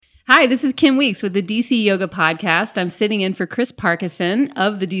Hi, this is Kim Weeks with the DC Yoga Podcast. I'm sitting in for Chris Parkinson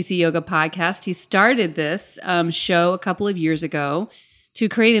of the DC Yoga Podcast. He started this show a couple of years ago to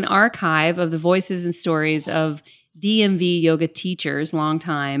create an archive of the voices and stories of DMV yoga teachers, long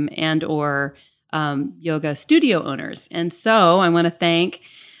time, and or yoga studio owners. And so I want to thank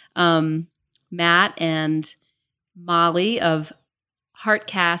Matt and Molly of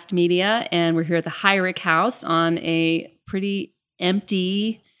Heartcast Media, and we're here at the Hyrick House on a pretty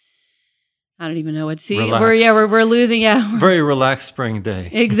empty, I don't even know what to see. We're losing. Yeah, very relaxed spring day.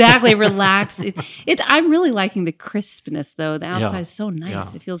 Exactly, relaxed. I'm really liking the crispness though. The outside is so nice.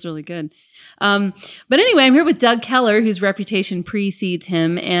 Yeah. It feels really good. But anyway, I'm here with Doug Keller, whose reputation precedes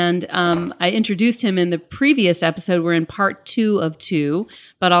him, and I introduced him in the previous episode. We're in part 2 of 2,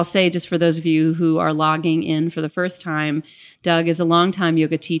 but I'll say just for those of you who are logging in for the first time, Doug is a longtime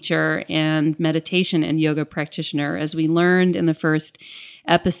yoga teacher and meditation and yoga practitioner. As we learned in the first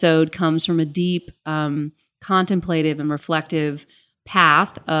episode, comes from a deep, contemplative and reflective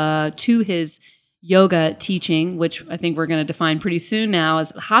path to his yoga teaching, which I think we're going to define pretty soon now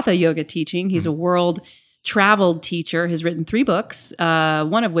as Hatha yoga teaching. He's a world-traveled teacher, has written 3 books,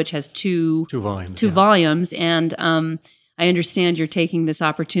 one of which has two volumes. And I understand you're taking this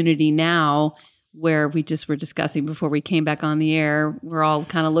opportunity now where we just were discussing before we came back on the air. We're all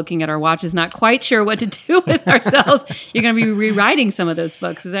kind of looking at our watches, not quite sure what to do with ourselves. You're going to be rewriting some of those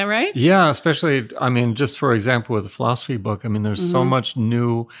books. Is that right? Yeah, especially, just for example, with the philosophy book, there's so much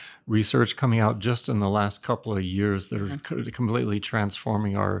new research coming out just in the last couple of years that are completely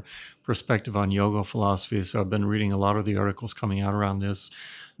transforming our perspective on yoga philosophy. So I've been reading a lot of the articles coming out around this,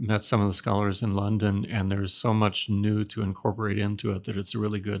 met some of the scholars in London, and there's so much new to incorporate into it that it's a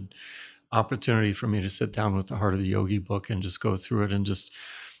really good opportunity for me to sit down with the Heart of the Yogi book and just go through it and just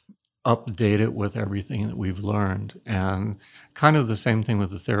update it with everything that we've learned. And kind of the same thing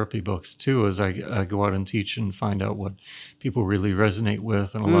with the therapy books too, as I go out and teach and find out what people really resonate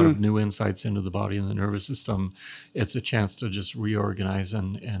with and a lot of new insights into the body and the nervous system. It's a chance to just reorganize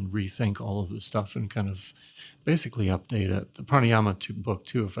and rethink all of the stuff and kind of basically update it. The pranayama book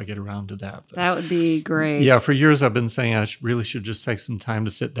too, if I get around to that. But that would be great. Yeah, for years I've been saying I really should just take some time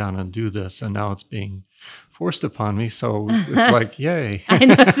to sit down and do this, and now it's being forced upon me. So it's like, yay. I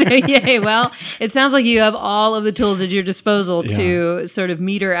know, so yay. Well, it sounds like you have all of the tools at your disposal to sort of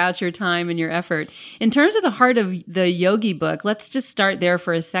meter out your time and your effort. In terms of the Heart of the Yogi book, let's just start there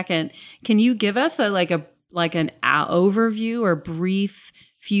for a second. Can you give us an overview or brief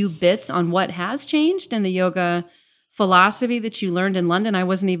few bits on what has changed in the yoga philosophy that you learned in London? I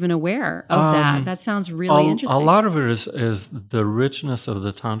wasn't even aware of that. That sounds really interesting. A lot of it is the richness of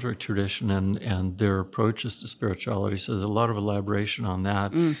the tantric tradition and their approaches to spirituality. So there's a lot of elaboration on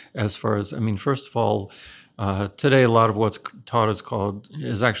that as far as, first of all, today a lot of what's taught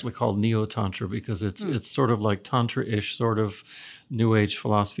is actually called Neo-Tantra because it's sort of like Tantra-ish, sort of New Age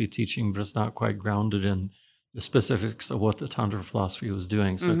philosophy teaching, but it's not quite grounded in the specifics of what the Tantra philosophy was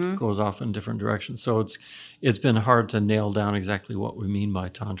doing. So it goes off in different directions. So it's been hard to nail down exactly what we mean by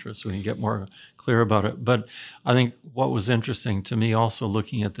Tantra so we can get more clear about it. But I think what was interesting to me also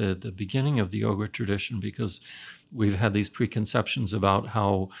looking at the beginning of the yoga tradition, because we've had these preconceptions about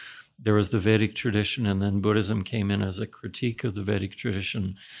how there was the Vedic tradition and then Buddhism came in as a critique of the Vedic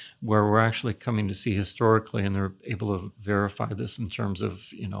tradition, where we're actually coming to see historically, and they're able to verify this in terms of,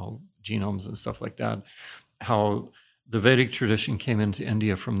 genomes and stuff like that, how the Vedic tradition came into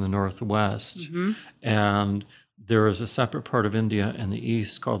India from the northwest, and there is a separate part of India in the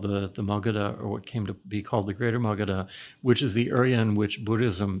east called the Magadha, or what came to be called the Greater Magadha, which is the area in which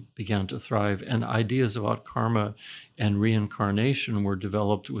Buddhism began to thrive, and ideas about karma and reincarnation were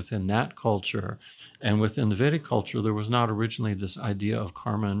developed within that culture. And within the Vedic culture, there was not originally this idea of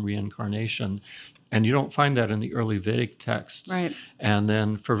karma and reincarnation. And you don't find that in the early Vedic texts. Right. And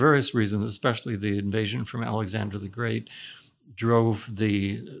then for various reasons, especially the invasion from Alexander the Great, drove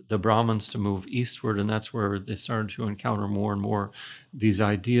the Brahmins to move eastward, and that's where they started to encounter more and more these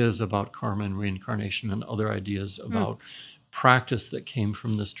ideas about karma and reincarnation and other ideas about practice that came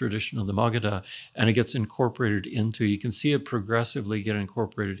from this tradition of the Magadha, and it gets incorporated into, you can see it progressively get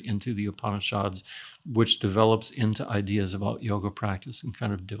incorporated into the Upanishads, which develops into ideas about yoga practice and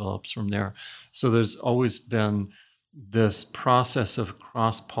kind of develops from there. So there's always been this process of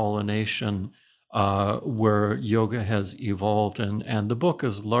cross-pollination where yoga has evolved. And the book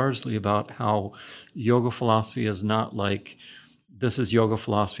is largely about how yoga philosophy is not like, this is yoga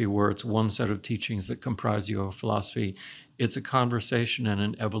philosophy where it's one set of teachings that comprise yoga philosophy. It's a conversation and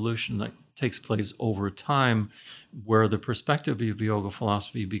an evolution that takes place over time, where the perspective of yoga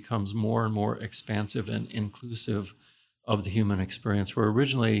philosophy becomes more and more expansive and inclusive of the human experience, where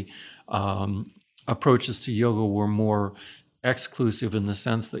originally approaches to yoga were more exclusive in the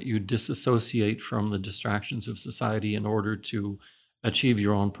sense that you disassociate from the distractions of society in order to achieve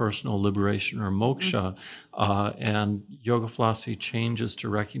your own personal liberation or moksha. And yoga philosophy changes to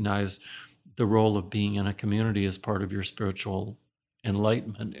recognize the role of being in a community as part of your spiritual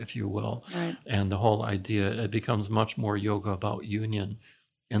enlightenment, if you will. Right. And the whole idea, it becomes much more yoga about union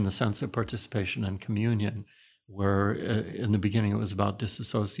in the sense of participation and communion, where in the beginning it was about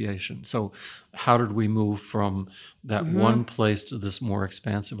disassociation. So how did we move from that one place to this more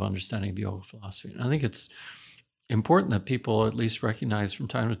expansive understanding of yoga philosophy? And I think it's important that people at least recognize from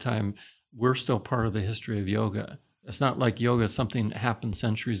time to time, we're still part of the history of yoga. It's not like yoga is something that happened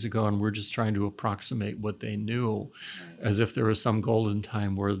centuries ago and we're just trying to approximate what they knew, as if there was some golden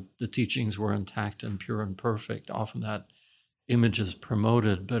time where the teachings were intact and pure and perfect. Often that image is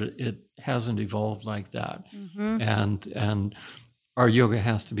promoted, but it hasn't evolved like that. And our yoga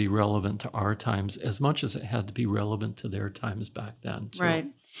has to be relevant to our times as much as it had to be relevant to their times back then, too. Right.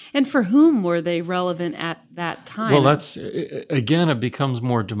 And for whom were they relevant at that time? Well, that's, again, it becomes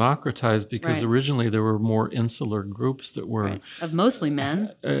more democratized because originally there were more insular groups that were... Of mostly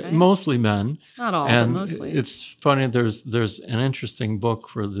men. Mostly men. Not all, and but mostly. It's funny, there's an interesting book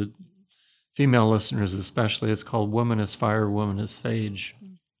for the female listeners especially. It's called Woman is Fire, Woman is Sage,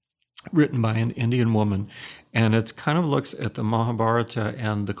 written by an Indian woman. And it kind of looks at the Mahabharata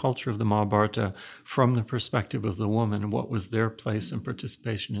and the culture of the Mahabharata from the perspective of the woman, what was their place and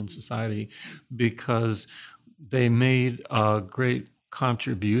participation in society, because they made a great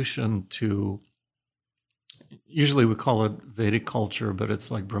contribution to, usually we call it Vedic culture, but it's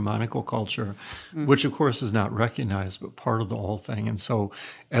like Brahmanical culture, which of course is not recognized, but part of the whole thing. And so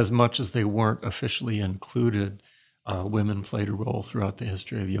as much as they weren't officially included, women played a role throughout the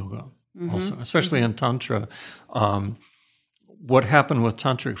history of yoga also, especially in Tantra. What happened with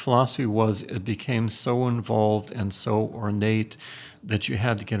Tantric philosophy was it became so involved and so ornate that you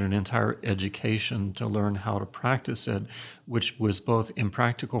had to get an entire education to learn how to practice it, which was both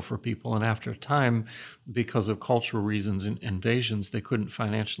impractical for people, and after a time, because of cultural reasons and invasions, they couldn't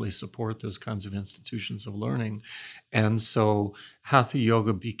financially support those kinds of institutions of learning. And so Hatha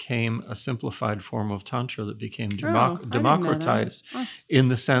Yoga became a simplified form of Tantra that became democratized in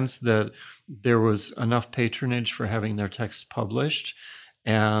the sense that there was enough patronage for having their texts published.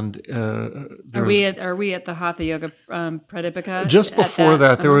 And are we at the Hatha Yoga Pradipika? Just before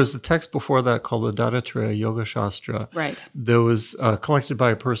that, there was a text before that called the Dattatreya Yoga Shastra. Right. That was collected by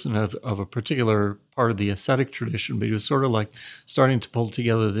a person of a particular part of the ascetic tradition, but he was sort of like starting to pull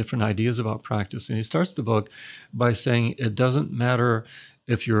together different ideas about practice. And he starts the book by saying it doesn't matter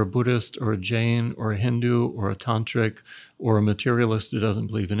if you're a Buddhist or a Jain or a Hindu or a Tantric or a materialist who doesn't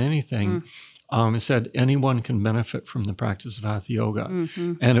believe in anything. It said anyone can benefit from the practice of Hatha Yoga.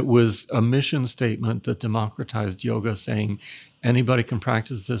 And it was a mission statement that democratized yoga, saying anybody can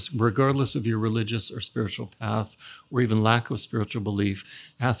practice this regardless of your religious or spiritual path or even lack of spiritual belief.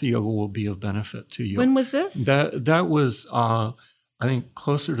 Hatha Yoga will be of benefit to you. When was this? That was, I think,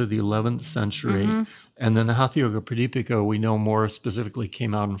 closer to the 11th century. And then the Hatha Yoga Pradipika, we know more specifically,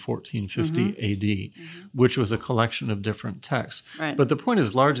 came out in 1450 AD, which was a collection of different texts. Right. But the point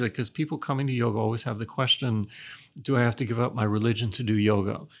is largely because people coming to yoga always have the question, do I have to give up my religion to do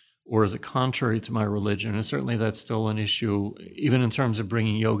yoga? Or is it contrary to my religion? And certainly that's still an issue, even in terms of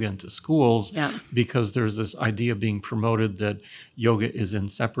bringing yoga into schools, because there's this idea being promoted that yoga is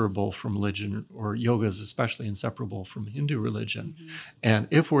inseparable from religion, or yoga is especially inseparable from Hindu religion. And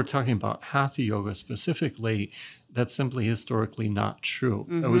if we're talking about Hatha Yoga specifically, that's simply historically not true.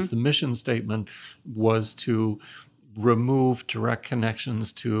 That was the mission statement, was to remove direct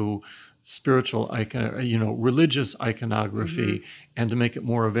connections to spiritual religious iconography, and to make it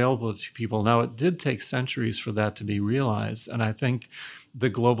more available to people. Now, it did take centuries for that to be realized, and I think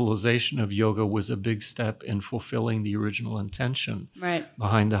the globalization of yoga was a big step in fulfilling the original intention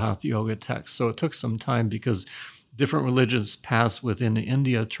behind the Hatha Yoga text. So it took some time because different religious paths within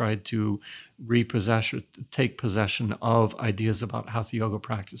India tried to take possession of ideas about Hatha Yoga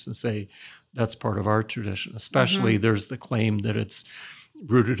practice and say, that's part of our tradition. Especially there's the claim that it's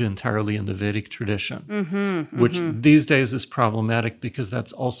rooted entirely in the Vedic tradition, which these days is problematic because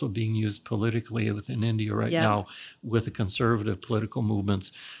that's also being used politically within India right now with the conservative political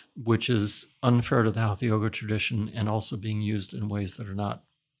movements, which is unfair to the Hatha Yoga tradition and also being used in ways that are not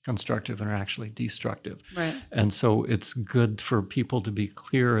constructive and are actually destructive. Right. And so it's good for people to be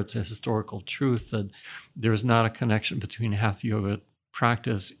clear. It's a historical truth that there's not a connection between Hatha Yoga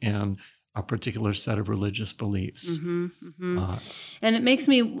practice and a particular set of religious beliefs. And it makes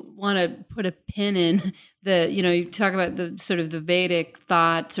me want to put a pin in you talk about the sort of the Vedic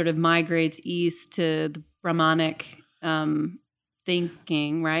thought sort of migrates east to the Brahmanic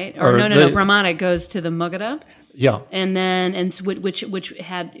thinking, right? Or no, Brahmanic goes to the Magadha. Yeah. And then, which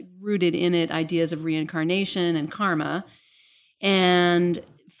had rooted in it ideas of reincarnation and karma. And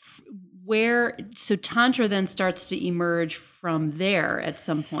so Tantra then starts to emerge from there at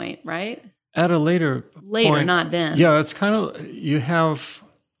some point, right? At a later point, not then. Yeah, it's kind of, you have,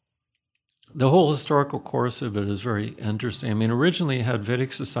 the whole historical course of it is very interesting. I mean, originally you had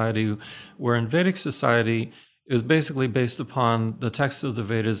Vedic society, where in Vedic society it was basically based upon the texts of the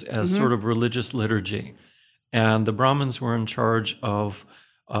Vedas as sort of religious liturgy. And the Brahmins were in charge of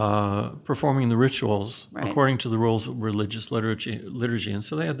performing the rituals according to the rules of religious liturgy. And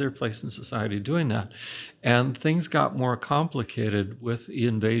so they had their place in society doing that. And things got more complicated with the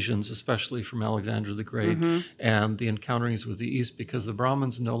invasions, especially from Alexander the Great and the encounterings with the East, because the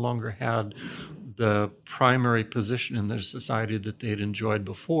Brahmins no longer had the primary position in their society that they'd enjoyed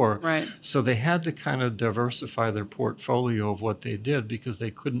before. Right. So they had to kind of diversify their portfolio of what they did, because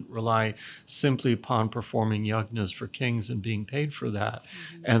they couldn't rely simply upon performing yajnas for kings and being paid for that.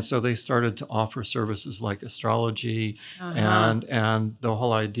 And so they started to offer services like astrology and the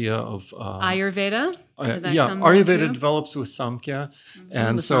whole idea of Ayurveda. Ayurveda develops with Samkhya,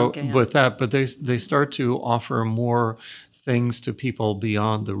 and so Samkhya, with that, but they start to offer more things to people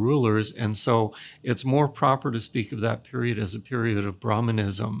beyond the rulers, and so it's more proper to speak of that period as a period of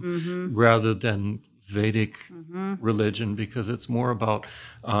Brahmanism rather than Vedic religion, because it's more about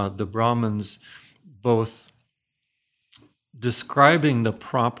the Brahmins both describing the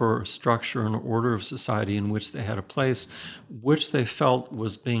proper structure and order of society in which they had a place, which they felt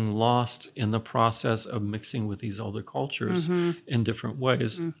was being lost in the process of mixing with these other cultures in different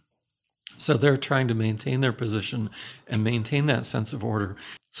ways. So they're trying to maintain their position and maintain that sense of order.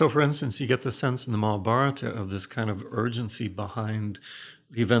 So, for instance, you get the sense in the Mahabharata of this kind of urgency behind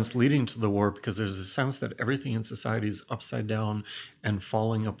the events leading to the war, because there's a sense that everything in society is upside down and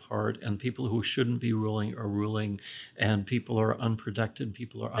falling apart, and people who shouldn't be ruling are ruling, and people are unprotected,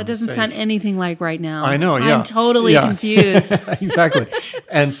 people are unsafe. That doesn't sound anything like right now. I know, yeah. I'm totally confused. Exactly.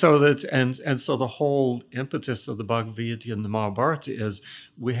 And so so the whole impetus of the Bhagavad Gita and the Mahabharata is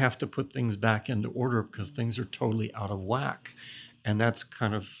we have to put things back into order because things are totally out of whack. And that's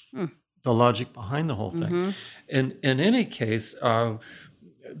kind of the logic behind the whole thing. In any case,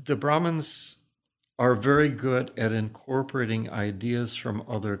 the Brahmins are very good at incorporating ideas from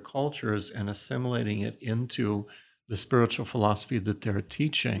other cultures and assimilating it into the spiritual philosophy that they're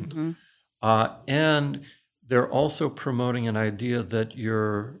teaching. And they're also promoting an idea that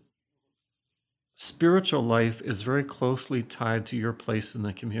your spiritual life is very closely tied to your place in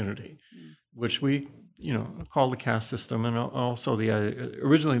the community, which we call the caste system. And also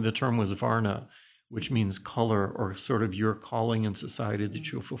originally the term was Varna, which means color, or sort of your calling in society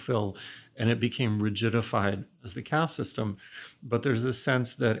that you fulfill. And it became rigidified as the caste system. But there's a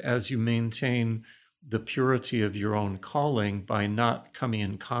sense that as you maintain the purity of your own calling by not coming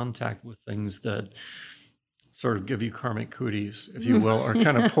in contact with things that sort of give you karmic cooties, if you will, or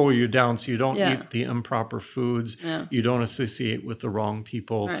kind of pull you down, so you don't eat the improper foods, you don't associate with the wrong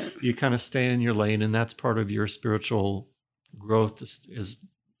people, you kind of stay in your lane, and that's part of your spiritual growth is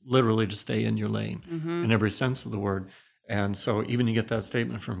literally to stay in your lane in every sense of the word. And so even you get that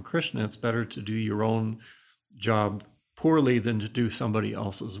statement from Krishna, it's better to do your own job poorly than to do somebody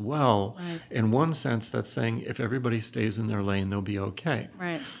else's well. In one sense, that's saying if everybody stays in their lane, they'll be okay.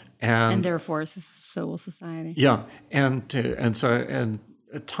 And therefore, so will society. Yeah, and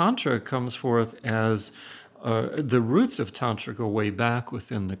Tantra comes forth as the roots of Tantra go way back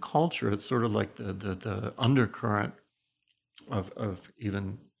within the culture. It's sort of like the undercurrent of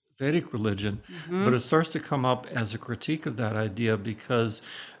even Vedic religion, but it starts to come up as a critique of that idea, because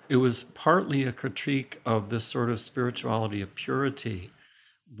it was partly a critique of this sort of spirituality of purity,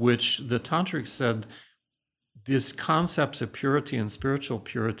 which the Tantrics said these concepts of purity and spiritual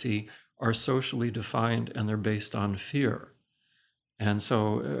purity are socially defined, and they're based on fear. And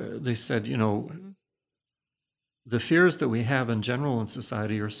so they said, the fears that we have in general in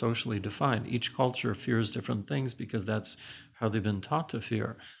society are socially defined. Each culture fears different things because that's how they've been taught to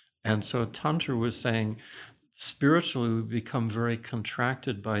fear. And so Tantra was saying, spiritually, we become very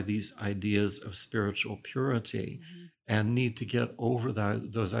contracted by these ideas of spiritual purity and need to get over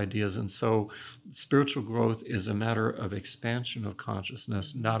those ideas. And so spiritual growth is a matter of expansion of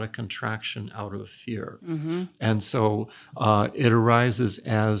consciousness, not a contraction out of fear. And so it arises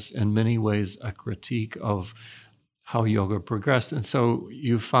as, in many ways, a critique of how yoga progressed. And so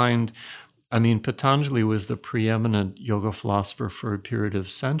you find, I mean, Patanjali was the preeminent yoga philosopher for a period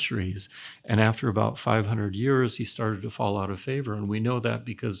of centuries. And after about 500 years, he started to fall out of favor. And we know that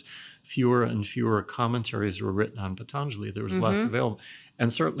because fewer and fewer commentaries were written on Patanjali. There was less available.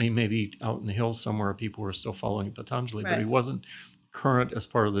 And certainly maybe out in the hills somewhere, people were still following Patanjali, but he wasn't current as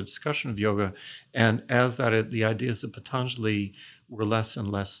part of the discussion of yoga. And as the ideas of Patanjali were less and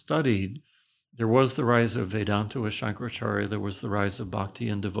less studied, there was the rise of Vedanta with Shankaracharya, there was the rise of bhakti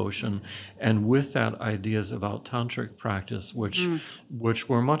and devotion, and with that, ideas about tantric practice, which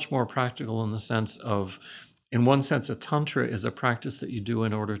were much more practical in the sense of, in one sense, a tantra is a practice that you do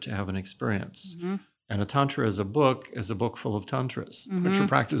in order to have an experience. And a tantra is a book full of tantras, which are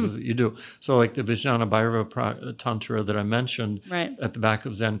practices that you do. So like the Vijnana Bhairava Tantra that I mentioned at the back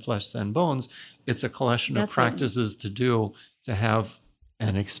of Zen Flesh, Zen Bones, it's a collection of practices to do to have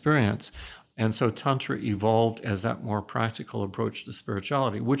an experience. And so Tantra evolved as that more practical approach to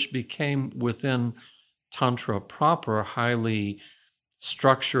spirituality, which became within Tantra proper highly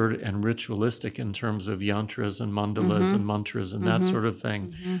structured and ritualistic in terms of yantras and mandalas and mantras and that sort of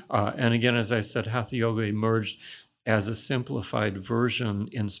thing. And again, as I said, Hatha Yoga emerged as a simplified version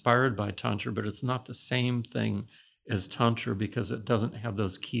inspired by Tantra, but it's not the same thing as Tantra because it doesn't have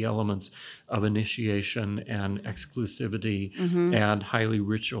those key elements of initiation and exclusivity and highly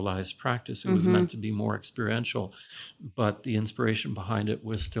ritualized practice. It was meant to be more experiential, but the inspiration behind it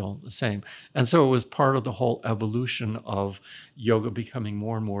was still the same. And so it was part of the whole evolution of yoga becoming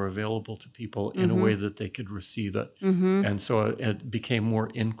more and more available to people in a way that they could receive it. And so it became more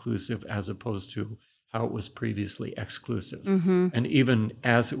inclusive as opposed to how it was previously exclusive. And even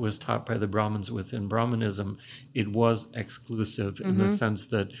as it was taught by the Brahmins within Brahmanism, it was exclusive in the sense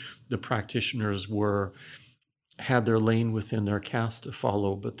that the practitioners had their lane within their caste to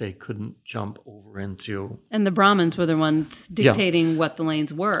follow, but they couldn't jump over into... And the Brahmins were the ones dictating what the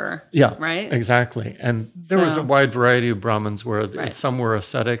lanes were, right? Exactly. And there was a wide variety of Brahmins where some were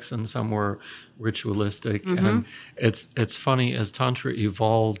ascetics and some were ritualistic. And it's funny, as Tantra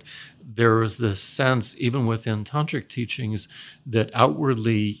evolved, there was this sense, even within tantric teachings, that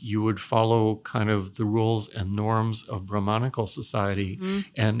outwardly you would follow kind of the rules and norms of Brahmanical society,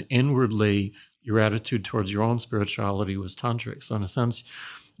 and inwardly your attitude towards your own spirituality was tantric. So in a sense,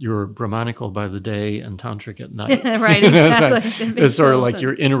 you're Brahmanical by the day and tantric at night. Right, exactly. It's sort of like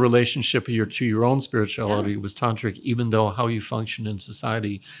your inner relationship to your own spirituality was tantric, even though how you function in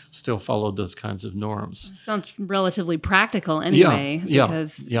society still followed those kinds of norms. Sounds relatively practical anyway,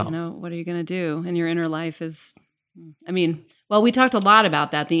 because, you know, what are you going to do? And your inner life is, I mean, well, we talked a lot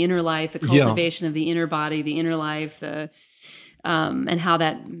about that, the inner life, the cultivation of the inner body, the inner life, and how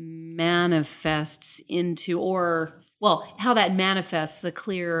that manifests into, how that manifests a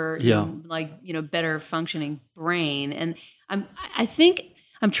clearer, better functioning brain. And I think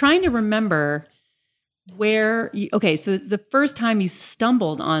I'm trying to remember so the first time you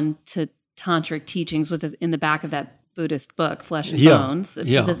stumbled onto tantric teachings was in the back of that Buddhist book, Flesh and Bones,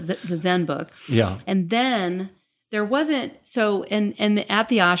 the Zen book. Yeah. And then there wasn't, and at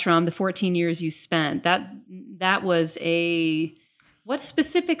the ashram, the 14 years you spent, that was what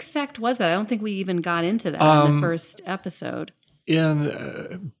specific sect was that? I don't think we even got into that in the first episode.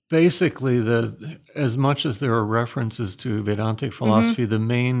 Basically, as much as there are references to Vedantic philosophy, the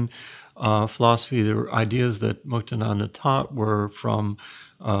main philosophy, the ideas that Muktananda taught were from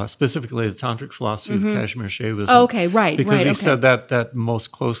specifically the tantric philosophy of Kashmir Shaivism. Oh, okay, right. Because he said that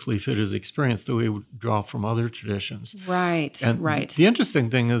most closely fit his experience, though he would draw from other traditions. Right, and the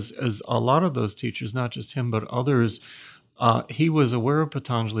interesting thing is a lot of those teachers, not just him, but others, he was aware of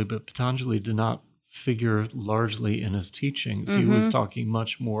Patanjali, but Patanjali did not figure largely in his teachings. He was talking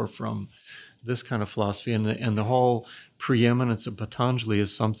much more from this kind of philosophy, and the whole preeminence of Patanjali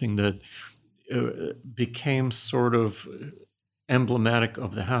is something that became sort of emblematic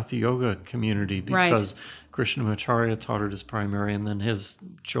of the Hatha Yoga community because Krishnamacharya taught it as primary, and then his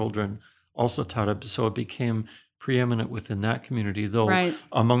children also taught it. So it became preeminent within that community, though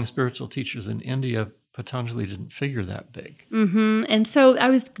among spiritual teachers in India, Patanjali didn't figure that big. And so I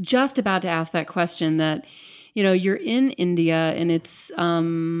was just about to ask that question that, you're in India and it's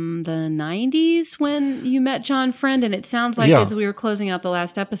the 90s when you met John Friend. And it sounds like as we were closing out the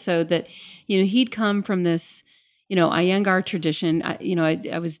last episode that, he'd come from this, Iyengar tradition.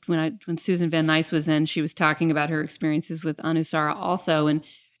 I was, when Susan Van Nys was in, she was talking about her experiences with Anusara also. And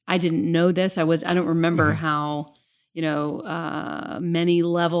I didn't know this. I don't remember how, many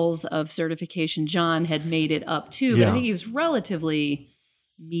levels of certification John had made it up to, but I think he was relatively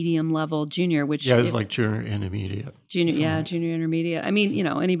medium level junior, which it's like junior intermediate. Junior intermediate. I mean,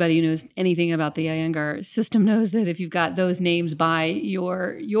 anybody who knows anything about the Iyengar system knows that if you've got those names by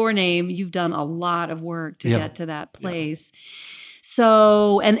your name, you've done a lot of work to get to that place.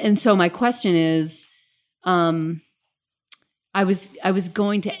 So, and so my question is, I was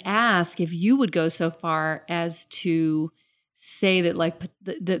going to ask if you would go so far as to say that, like,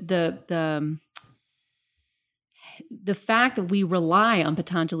 the fact that we rely on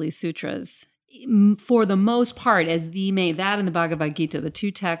Patanjali Sutras for the most part as the main, that and the Bhagavad Gita, the two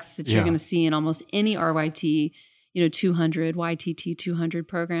texts that you're going to see in almost any RYT, 200, YTT 200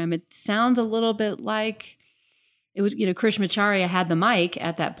 program. It sounds a little bit like it was, Krishnamacharya had the mic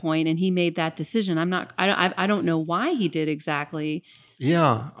at that point and he made that decision. I don't know why he did exactly.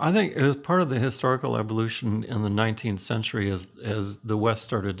 Yeah, I think it was part of the historical evolution in the 19th century as the West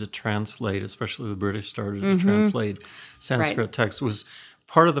started to translate, especially the British started to translate Sanskrit texts, was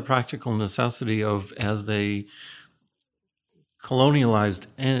part of the practical necessity of, as they colonialized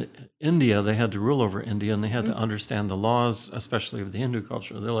India, they had to rule over India and they had to understand the laws, especially of the Hindu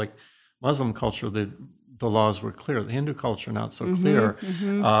culture. They're like Muslim culture, the laws were clear. The Hindu culture, not so clear.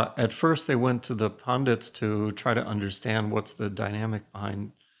 At first, they went to the Pandits to try to understand what's the dynamic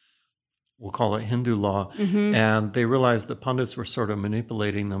behind, we'll call it Hindu law. And they realized the Pandits were sort of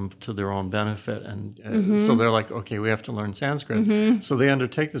manipulating them to their own benefit. And so they're like, okay, we have to learn Sanskrit. So they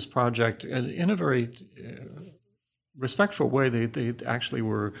undertake this project in a very respectful way. They actually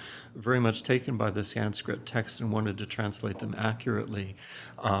were very much taken by the Sanskrit text and wanted to translate them accurately.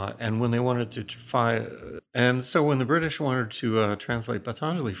 And when they wanted to when the British wanted to translate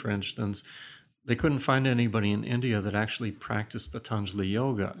Patanjali, for instance, they couldn't find anybody in India that actually practiced Patanjali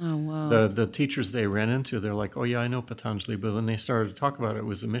yoga. Oh, wow. The teachers they ran into, they're like, oh yeah, I know Patanjali, but when they started to talk about it, it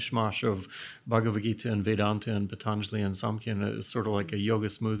was a mishmash of Bhagavad Gita and Vedanta and Patanjali and Samkhya, and it was sort of like a yoga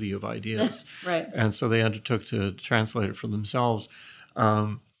smoothie of ideas. Right. And so they undertook to translate it for themselves.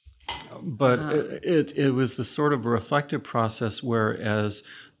 But it was the sort of reflective process, whereas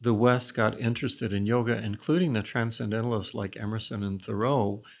the West got interested in yoga, including the transcendentalists like Emerson and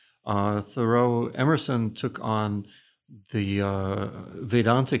Thoreau. Emerson took on the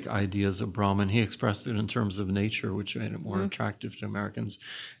Vedantic ideas of Brahman. He expressed it in terms of nature, which made it more attractive to Americans.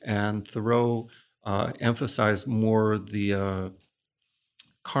 And Thoreau emphasized more the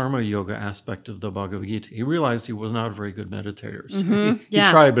karma yoga aspect of the Bhagavad Gita. He realized he was not a very good meditator. So he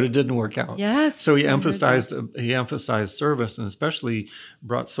tried, but it didn't work out. Yes. So he emphasized service, and especially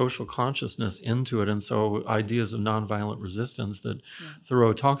brought social consciousness into it. And so ideas of nonviolent resistance that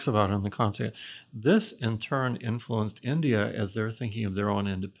Thoreau talks about in the context, this in turn influenced India as they're thinking of their own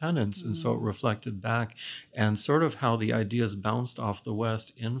independence. And so it reflected back, and sort of how the ideas bounced off the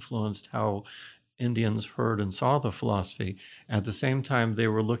West influenced how Indians heard and saw the philosophy. At the same time, they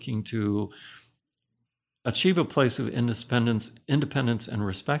were looking to achieve a place of independence and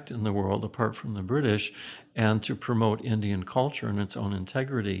respect in the world apart from the British, and to promote Indian culture and its own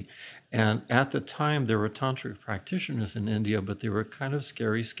integrity. And at the time, there were tantric practitioners in India, but they were kind of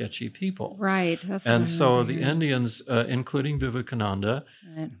scary, sketchy people. Right. And so the Indians, including Vivekananda,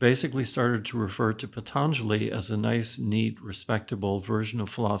 basically started to refer to Patanjali as a nice, neat, respectable version of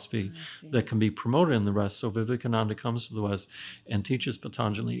philosophy that can be promoted in the West. So Vivekananda comes to the West and teaches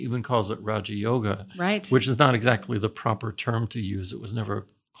Patanjali, even calls it Raja Yoga, which is not exactly the proper term to use. It was never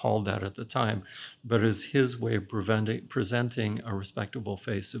called that at the time, but is his way of presenting a respectable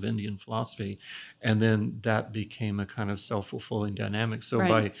face of Indian philosophy. And then that became a kind of self-fulfilling dynamic. So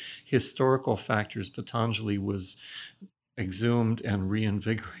by historical factors, Patanjali was exhumed and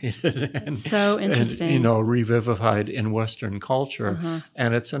reinvigorated and so interesting, revivified in Western culture.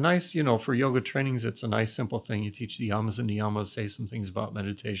 And it's a nice, for yoga trainings, it's a nice simple thing. You teach the yamas and niyamas, say some things about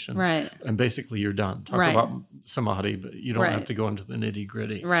meditation, and basically you're done. Talk about samadhi, but you don't have to go into the nitty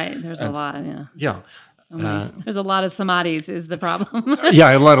gritty. There's a lot. There's a lot of samadhis is the problem.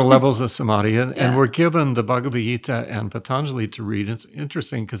 A lot of levels of samadhi. And we're given the Bhagavad Gita and Patanjali to read. It's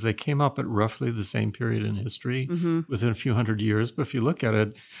interesting because they came up at roughly the same period in history, within a few hundred years. But if you look at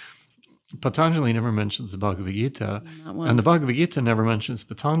it, Patanjali never mentions the Bhagavad Gita, and the Bhagavad Gita never mentions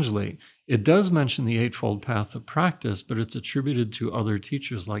Patanjali. It does mention the Eightfold Path of Practice, but it's attributed to other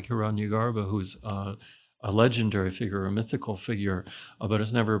teachers like Hiranyagarbha, who's a legendary figure, a mythical figure, but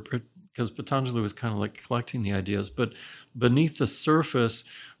it's never, because Patanjali was kind of like collecting the ideas. But beneath the surface,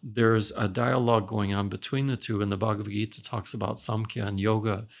 there's a dialogue going on between the two, and the Bhagavad Gita talks about Samkhya and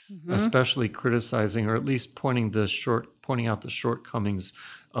yoga, especially criticizing, or at least pointing out the shortcomings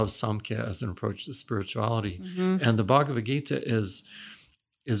of Samkhya as an approach to spirituality. And the Bhagavad Gita is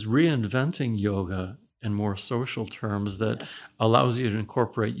reinventing yoga and more social terms that Yes. allows you to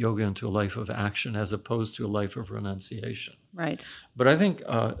incorporate yoga into a life of action as opposed to a life of renunciation. Right. But I think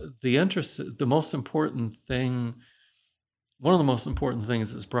the most important thing, one of the most important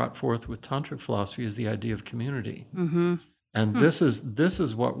things that's brought forth with tantric philosophy is the idea of community. Mm-hmm. And this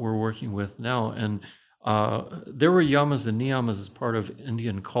is what we're working with now. And there were yamas and niyamas as part of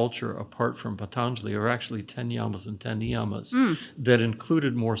Indian culture apart from Patanjali, or actually 10 yamas and 10 niyamas that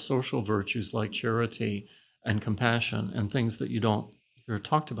included more social virtues like charity and compassion and things that you don't hear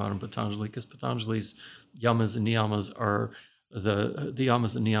talked about in Patanjali, because Patanjali's yamas and niyamas are the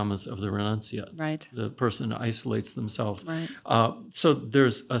yamas and niyamas of the renunciate. Right. The person isolates themselves. Right. So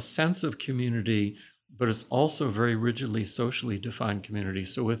there's a sense of community, but it's also very rigidly socially defined community.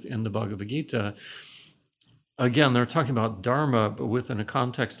 So within the Bhagavad Gita, again, they're talking about dharma, but within a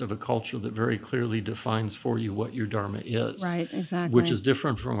context of a culture that very clearly defines for you what your dharma is. Right, exactly. Which is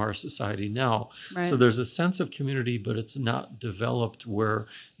different from our society now. Right. So there's a sense of community, but it's not developed where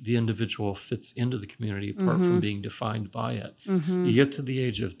the individual fits into the community apart from being defined by it. You get to the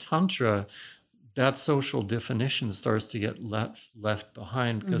age of Tantra, that social definition starts to get left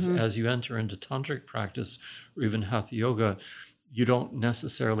behind, because as you enter into tantric practice or even hatha yoga, you don't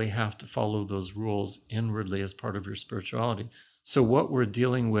necessarily have to follow those rules inwardly as part of your spirituality. So what we're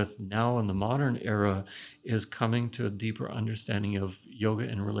dealing with now in the modern era is coming to a deeper understanding of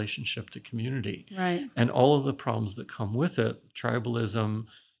yoga in relationship to community. Right. And all of the problems that come with it, tribalism,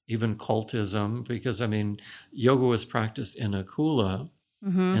 even cultism, because yoga was practiced in a kula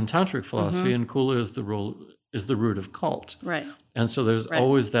in tantric philosophy, and kula is the root of cult. Right. And so there's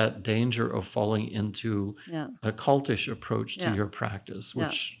always that danger of falling into a cultish approach to your practice,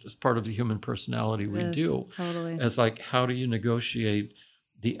 which is part of the human personality we do. Totally. It's like, how do you negotiate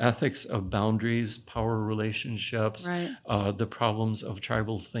the ethics of boundaries, power relationships, the problems of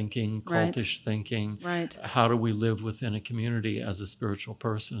tribal thinking, cultish thinking. Right. How do we live within a community as a spiritual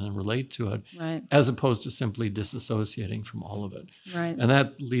person and relate to it, Right. as opposed to simply disassociating from all of it. Right. And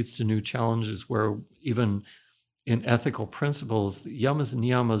that leads to new challenges where even in ethical principles, yamas and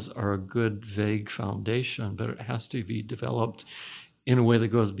niyamas are a good vague foundation, but it has to be developed in a way that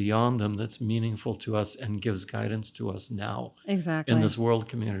goes beyond them, that's meaningful to us and gives guidance to us now. Exactly. In this world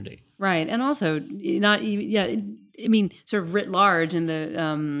community. Right. And also sort of writ large in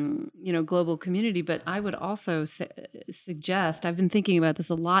the, global community, but I would also suggest, I've been thinking about this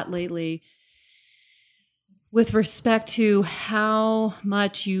a lot lately, with respect to how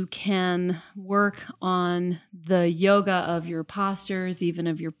much you can work on the yoga of your postures, even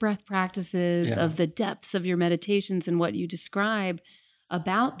of your breath practices, of the depths of your meditations and what you describe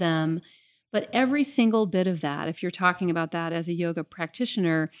about them. But every single bit of that, if you're talking about that as a yoga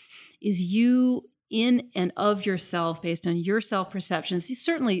practitioner, is you in and of yourself based on your self-perceptions.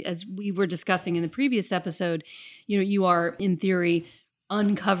 Certainly, as we were discussing in the previous episode, you are, in theory,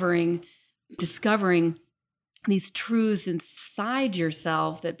 discovering these truths inside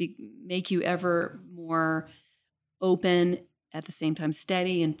yourself that make you ever more open, at the same time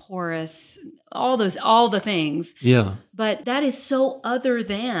steady and porous, all the things. Yeah. But that is so other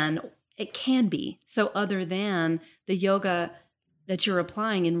than, it can be so other than the yoga that you're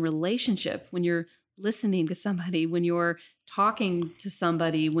applying in relationship, when you're listening to somebody, when you're talking to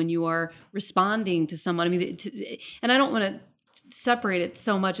somebody, when you are responding to someone. And I don't want to separate it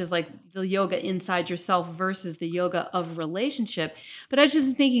so much as like the yoga inside yourself versus the yoga of relationship. But I was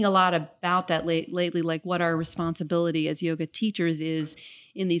just thinking a lot about that lately, like what our responsibility as yoga teachers is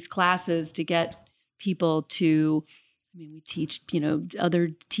in these classes to get people to, we teach,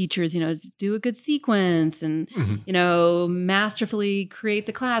 other teachers, do a good sequence and, masterfully create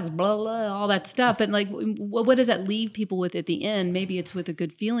the class, blah, blah, all that stuff. But like, what does that leave people with at the end? Maybe it's with a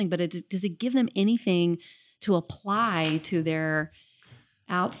good feeling, but does it give them anything to apply to their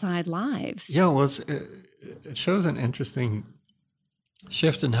outside lives? Yeah, well, it shows an interesting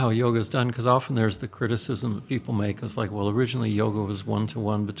shift in how yoga is done, because often there's the criticism that people make. It's like, well, originally yoga was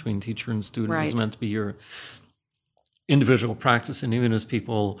one-to-one between teacher and student. It was meant to be your individual practice. And even as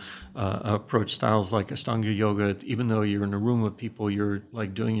people approach styles like Ashtanga yoga, even though you're in a room with people, you're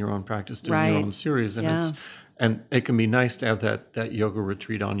like doing your own practice, doing your own series. And it can be nice to have that yoga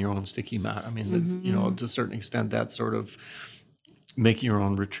retreat on your own sticky mat. To a certain extent, that sort of making your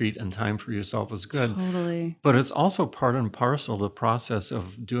own retreat and time for yourself is good. Totally. But it's also part and parcel of the process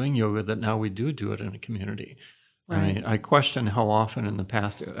of doing yoga that now we do it in a community. Right. I question how often in the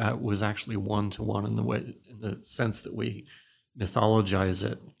past it was actually one-to-one in the sense that we mythologize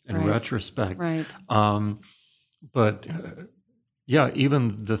it in retrospect. Right. Yeah,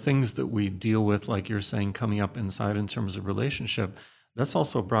 even the things that we deal with, like you're saying, coming up inside in terms of relationship, that's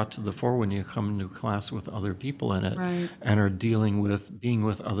also brought to the fore when you come into class with other people in it Right. and are dealing with being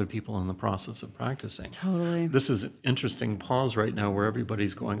with other people in the process of practicing. Totally. This is an interesting pause right now where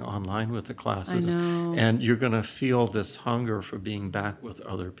everybody's going online with the classes. I know. And you're going to feel this hunger for being back with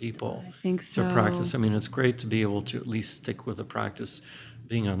other people I think so. to practice. I mean, it's great to be able to at least stick with the practice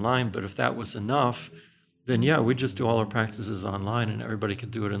being online, but if that was enough, then yeah, we just do all our practices online and everybody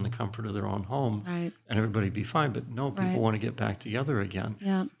could do it in the comfort of their own home, Right. and everybody be fine. But no, people Right. want to get back together again.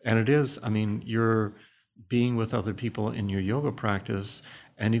 Yeah. And it is, I mean, you're being with other people in your yoga practice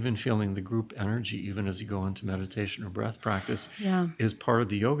and even feeling the group energy, even as you go into meditation or breath practice, Yeah. is part of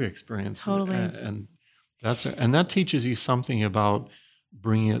the yoga experience. Totally. And that teaches you something about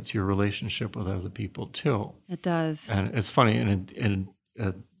bringing it to your relationship with other people too. It does. And it's funny, in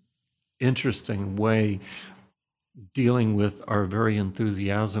a interesting way, dealing with our very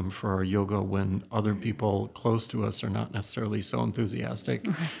enthusiasm for our yoga when other people close to us are not necessarily so enthusiastic.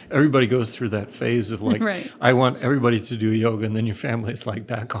 Right. Everybody goes through that phase of like, Right. I want everybody to do yoga, and then your family's like,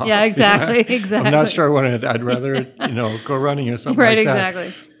 back off. Yeah, exactly. Exactly. I'm not sure I want to, I'd rather, go running or something Right. like that.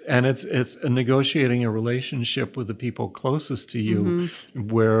 Exactly. And it's negotiating a relationship with the people closest to you,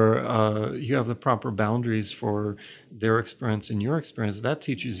 where you have the proper boundaries for their experience and your experience. That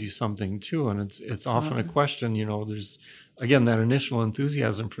teaches you something too, and it's often a question. There's again that initial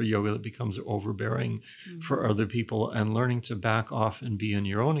enthusiasm for yoga that becomes overbearing for other people, and learning to back off and be in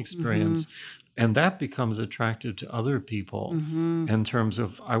your own experience, and that becomes attractive to other people in terms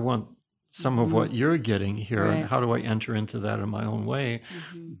of, I want some of what you're getting here, Right. and how do I enter into that in my own way?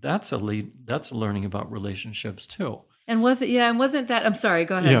 That's a learning about relationships too. And wasn't that, I'm sorry,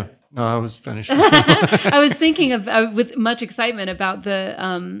 go ahead. Yeah, no, I was finished. I was thinking of with much excitement about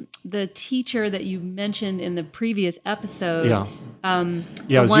the teacher that you mentioned in the previous episode. Yeah.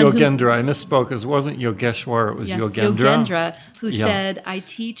 It was Yogendra. I misspoke. It wasn't Yogeshwar. It was Yogendra. Yogendra, who said, "I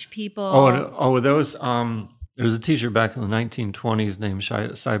teach people." There was a teacher back in the 1920s named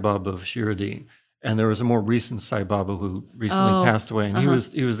Sai Baba of Shirdi, and there was a more recent Sai Baba who recently passed away, and he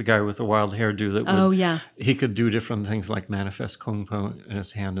was the guy with the wild hairdo that he could do different things like manifest Kung Fu in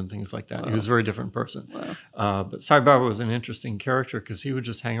his hand and things like that. He was a very different person. But Sai Baba was an interesting character because he would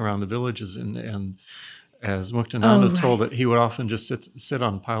just hang around the villages, and as Muktananda told it, he would often just sit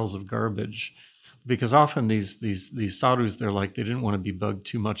on piles of garbage. Because often these sadhus, they didn't want to be bugged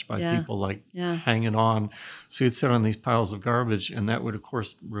too much by people hanging on. So he'd sit on these piles of garbage, and that would, of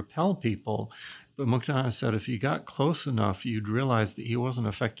course, repel people. But Muktananda said if you got close enough, you'd realize that he wasn't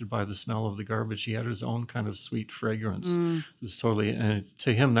affected by the smell of the garbage. He had his own kind of sweet fragrance. It was totally, and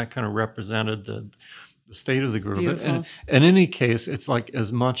to him, that kind of represented the state of the group. And in any case, it's like,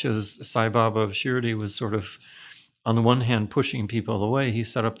 as much as Sai Baba of Shirdi was sort of, on the one hand, pushing people away, he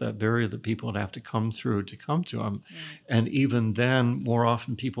set up that barrier that people would have to come through to come to him. Right. And even then, more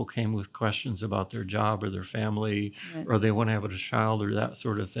often people came with questions about their job or their family, or they want to have a child or that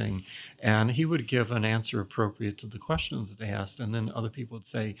sort of thing. And he would give an answer appropriate to the questions that they asked. And then other people would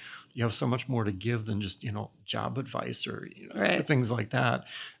say, you have so much more to give than just, job advice or things like that.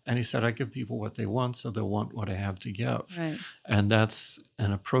 And he said, I give people what they want, so they'll want what I have to give. Right. And that's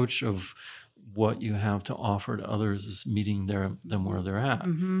an approach of what you have to offer to others is meeting them where they're at,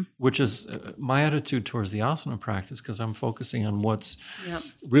 which is my attitude towards the asana practice, because I'm focusing on what's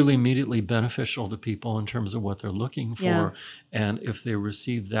really immediately beneficial to people in terms of what they're looking for. Yeah. And if they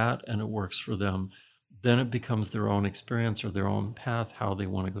receive that and it works for them, then it becomes their own experience or their own path, how they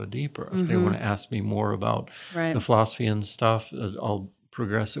want to go deeper. If they want to ask me more about the philosophy and stuff, I'll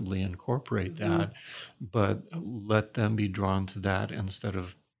progressively incorporate that, but let them be drawn to that instead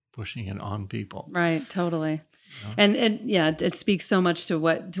of pushing it on people. Right, totally. And it speaks so much to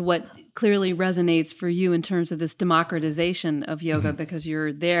what clearly resonates for you in terms of this democratization of yoga, because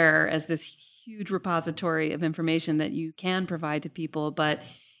you're there as this huge repository of information that you can provide to people, but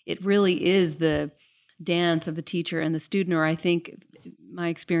it really is the dance of the teacher and the student, or I think my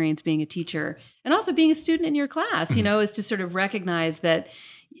experience being a teacher and also being a student in your class, is to sort of recognize that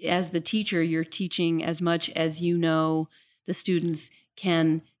as the teacher, you're teaching as much as the students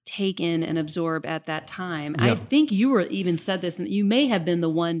can take in and absorb at that time. Yeah. I think you were even said this, and you may have been the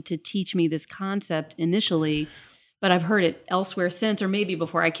one to teach me this concept initially, but I've heard it elsewhere since, or maybe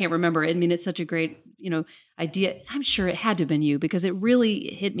before, I can't remember. I mean, it's such a great, idea. I'm sure it had to have been you, because it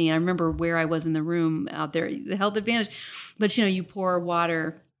really hit me. I remember where I was in the room out there, the health advantage. But, when you pour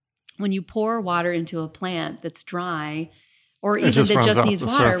water into a plant that's dry, or even that just needs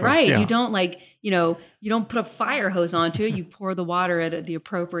water, surface, right? Yeah. You don't you don't put a fire hose onto it. You pour the water at the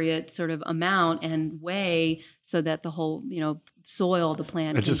appropriate sort of amount and weigh so that the whole, soil, the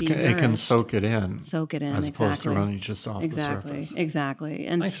plant it can soak it in. As opposed to running just off the surface. Exactly.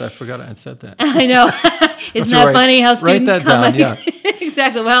 And thanks, I forgot I had said that. I know. Isn't that funny how students write that down, yeah.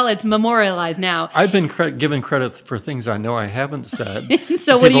 Exactly. Well, it's memorialized now. I've been given credit for things I know I haven't said.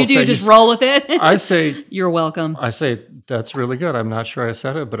 So what do? Just roll with it? I say, you're welcome. I say, that's really good. I'm not sure I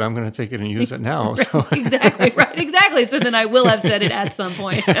said it, but I'm going to take it and use it now. So. Exactly. Right. Exactly. So then I will have said it at some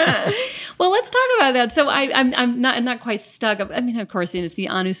point. Well, let's talk about that. So I'm not quite stuck. I mean, of course, it's the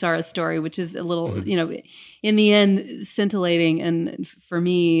Anusara story, which is a little, in the end, scintillating and for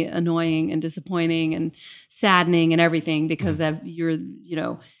me, annoying and disappointing and saddening and everything because of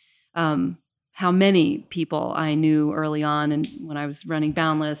how many people I knew early on and when I was running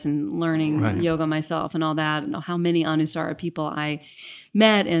Boundless and learning yoga myself and all that, and how many Anusara people I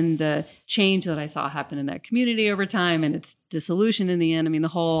met and the change that I saw happen in that community over time and its dissolution in the end. I mean, the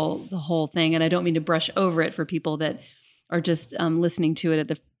whole thing. And I don't mean to brush over it for people that are just listening to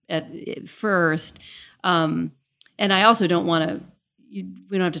it at first. And I also don't want to,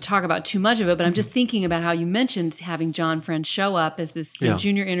 we don't have to talk about too much of it, but I'm just thinking about how you mentioned having John Friend show up as this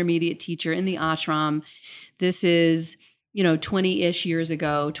junior intermediate teacher in the ashram. This is, 20-ish years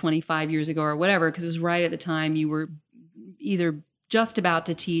ago, 25 years ago or whatever, because it was right at the time you were either just about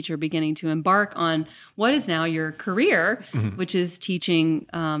to teach or beginning to embark on what is now your career, which is teaching.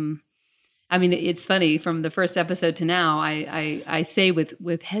 I mean, it's funny from the first episode to now, I say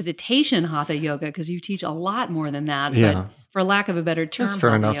with hesitation Hatha yoga because you teach a lot more than that. Yeah. But for lack of a better term, it's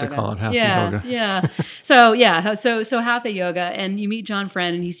fair enough yoga. to call it Hatha yoga. Yeah. So Hatha yoga, and you meet John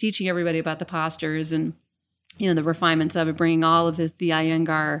Friend, and he's teaching everybody about the postures and the refinements of it, bringing all of the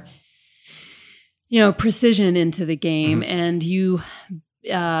Iyengar, precision into the game. And you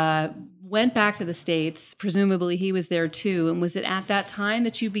went back to the States. Presumably he was there too. And was it at that time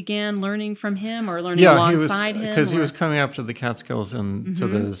that you began learning from him or learning alongside him? Because he was coming up to the Catskills and to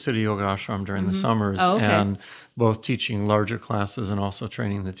the City Yoga Ashram during the summers and both teaching larger classes and also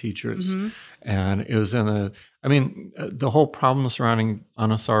training the teachers. And it was the whole problem surrounding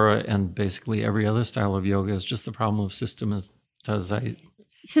Anusara and basically every other style of yoga is just the problem of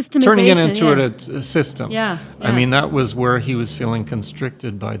turning it into a system. Yeah. I mean, that was where he was feeling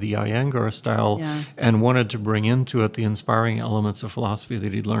constricted by the Iyengar style and wanted to bring into it the inspiring elements of philosophy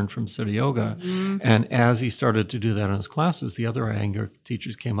that he'd learned from Siddha Yoga. And as he started to do that in his classes, the other Iyengar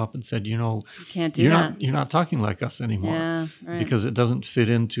teachers came up and said, you can't do that. You're not talking like us anymore because it doesn't fit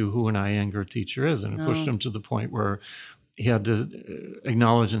into who an Iyengar teacher is. And it pushed him to the point where he had to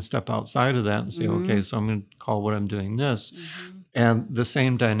acknowledge and step outside of that and say, okay, so I'm going to call what I'm doing this. And the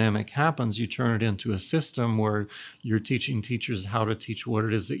same dynamic happens. You turn it into a system where you're teaching teachers how to teach what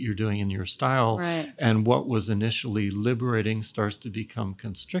it is that you're doing in your style. Right. And what was initially liberating starts to become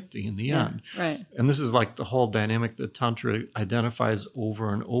constricting in the end. Right. And this is like the whole dynamic that Tantra identifies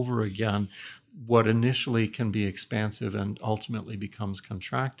over and over again. What initially can be expansive and ultimately becomes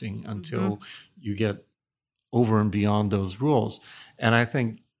contracting until you get over and beyond those rules. And I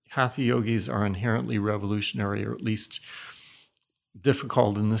think Hatha yogis are inherently revolutionary, or at least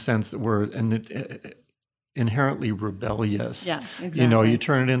difficult in the sense that we're inherently rebellious. Yeah, exactly. You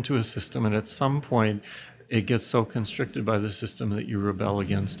turn it into a system, and at some point, it gets so constricted by the system that you rebel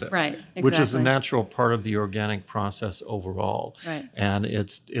against it. Right, exactly. Which is a natural part of the organic process overall. Right. And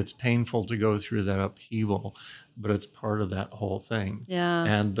it's painful to go through that upheaval, but it's part of that whole thing. Yeah.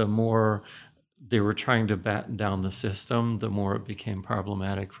 And the more they were trying to batten down the system, the more it became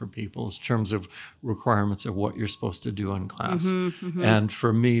problematic for people in terms of requirements of what you're supposed to do in class. And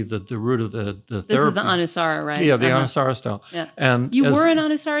for me, the root of the therapy... This is the Anusara, right? Yeah, the Anusara style. Yeah. And you were an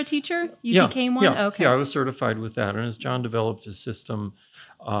Anusara teacher? You became one? Yeah, okay. Yeah, I was certified with that. And as John developed his system,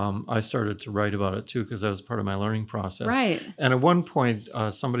 I started to write about it too, because that was part of my learning process. Right. And at one point,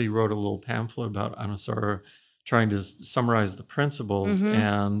 somebody wrote a little pamphlet about Anusara, trying to summarize the principles,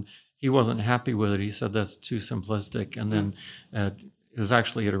 and he wasn't happy with it. He said, that's too simplistic. And then it was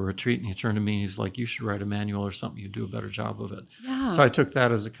actually at a retreat, and he turned to me and he's like, you should write a manual or something. You'd do a better job of it. Yeah. So I took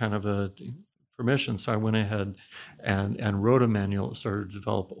that as a kind of a permission. So I went ahead and wrote a manual. It started to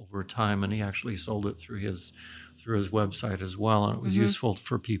develop over time, and he actually sold it through his website as well. And it was useful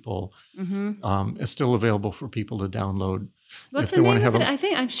for people. It's still available for people to download. What's the name of it?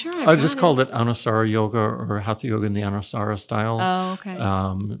 I'm sure I just called it Anusara Yoga, or Hatha Yoga in the Anusara style. Oh, okay.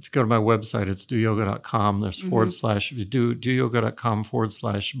 If you go to my website, it's doyoga.com. There's / if you do doyoga.com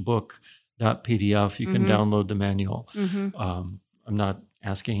 /book.pdf, you can download the manual. I'm not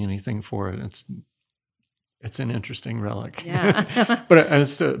asking anything for it. It's an interesting relic. Yeah.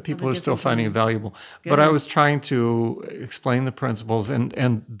 But people are still finding it valuable. Good. But I was trying to explain the principles,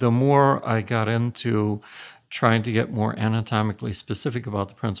 and the more I got into trying to get more anatomically specific about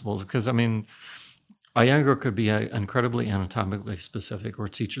the principles, because, I mean, Iyengar could be incredibly anatomically specific, or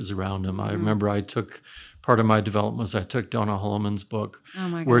teachers around him. I remember part of my development was I took Donna Hulleman's book,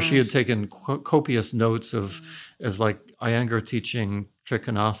 where she had taken copious notes of, as like Iyengar teaching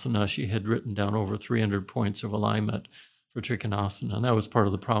Trikonasana, she had written down over 300 points of alignment for Trikonasana. And that was part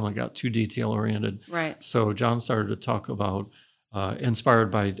of the problem. It got too detail-oriented. Right. So John started to talk about,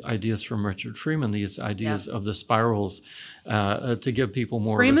 inspired by ideas from Richard Freeman, these ideas of the spirals, to give people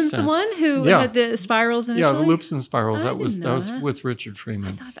more Freeman's of a sense. the one who had the spirals initially? Yeah, the loops and spirals. That was with Richard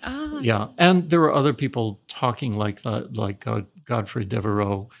Freeman. And there were other people talking like Godfrey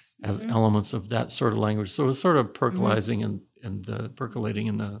Devereux as elements of that sort of language. So it was sort of percolating and percolating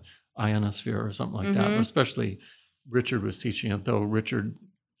in the ionosphere or something like that. But especially Richard was teaching it, though Richard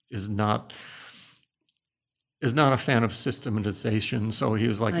is not a fan of systematization. So he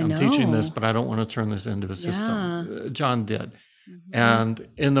was like, I'm teaching this, but I don't want to turn this into a system. John did. And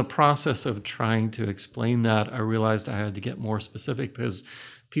in the process of trying to explain that, I realized I had to get more specific, because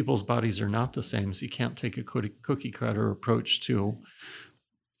people's bodies are not the same. So you can't take a cookie cutter approach to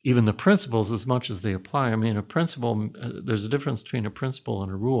even the principles as much as they apply. I mean, a principle, there's a difference between a principle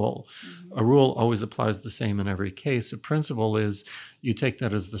and a rule. A rule always applies the same in every case. A principle is you take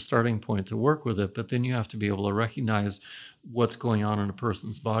that as the starting point to work with it, but then you have to be able to recognize what's going on in a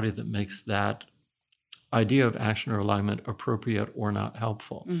person's body that makes that idea of action or alignment appropriate or not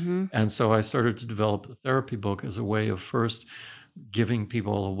helpful. And so I started to develop the therapy book as a way of first giving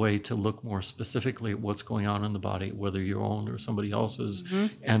people a way to look more specifically at what's going on in the body, whether your own or somebody else's,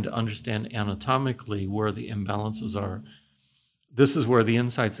 and to understand anatomically where the imbalances are. This is where the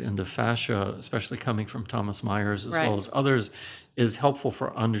insights into fascia, especially coming from Thomas Myers as well as others, is helpful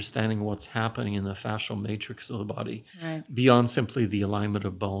for understanding what's happening in the fascial matrix of the body, beyond simply the alignment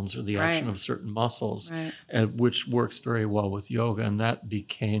of bones or the action of certain muscles, which works very well with yoga. And that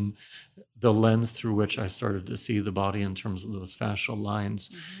became the lens through which I started to see the body in terms of those fascial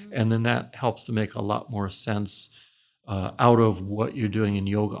lines. And then that helps to make a lot more sense out of what you're doing in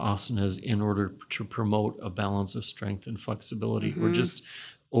yoga asanas in order to promote a balance of strength and flexibility, or just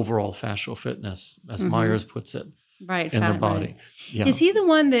overall fascial fitness, as Myers puts it. In the body. Yeah. Is he the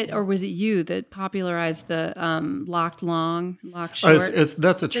one that, or was it you that popularized the locked long, locked short?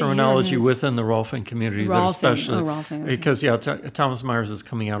 That's a terminology within the Rolfing community. Because Thomas Myers is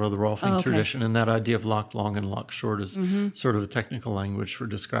coming out of the Rolfing tradition, and that idea of locked long and locked short is sort of a technical language for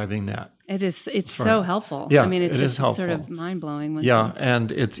describing that. It's so helpful. Yeah, I mean, it's just helpful. Sort of mind-blowing.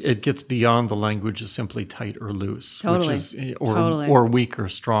 And it gets beyond the language of simply tight or loose, which is, or weak or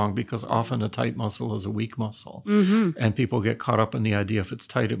strong, because often a tight muscle is a weak muscle. And people get caught up in the idea if it's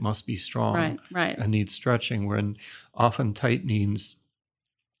tight, it must be strong and needs stretching, when often tight needs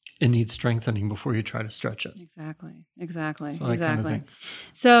strengthening before you try to stretch it. Exactly. So kind of thing.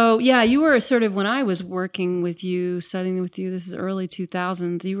 So you were sort of, when I was working with you, studying with you, this is early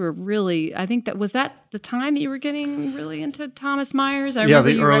 2000s, you were really, I think was that the time that you were getting really into Thomas Myers?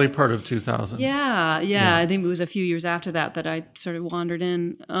 The early part of 2000. Yeah. I think it was a few years after that I sort of wandered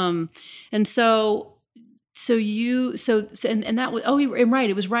in. And so that was,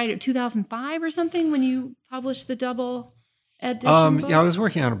 it was right at 2005 or something when you published the double edition book? I was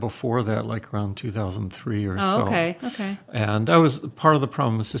working on it before that, like around 2003 or so. Okay. And that was part of the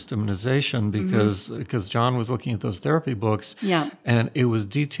problem with systematization, because John was looking at those therapy books, and it was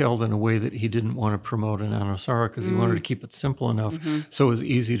detailed in a way that he didn't want to promote in Anusara, because he wanted to keep it simple enough so it was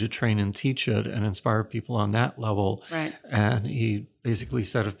easy to train and teach it and inspire people on that level. Right. And he basically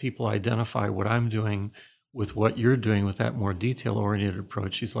said, if people identify what I'm doing with what you're doing with that more detail-oriented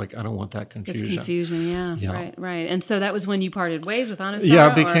approach, he's like, I don't want that confusion. It's confusion, yeah. Right. And so that was when you parted ways with Anusara?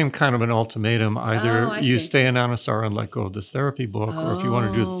 Yeah, it became kind of an ultimatum. Either you stay in Anusara and let go of this therapy book, or if you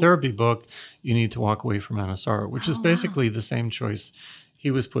want to do the therapy book, you need to walk away from Anusara, which is basically the same choice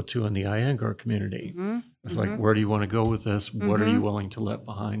he was put to in the Iyengar community. It's like, where do you want to go with this? What are you willing to let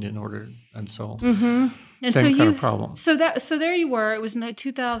behind in order? And so, same kind of problem. So there you were. It was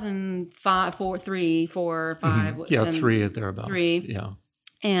 2005, 3, 4, 5. Yeah, 3 thereabouts. 3. Yeah.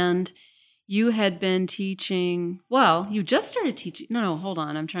 And you had been teaching, you just started teaching. No, hold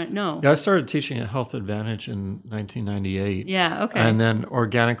on. Yeah, I started teaching at Health Advantage in 1998. Yeah, okay. And then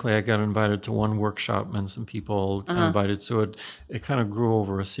organically, I got invited to one workshop, and some people got invited. So it kind of grew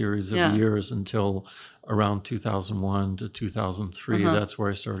over a series of years until around 2001 to 2003. That's where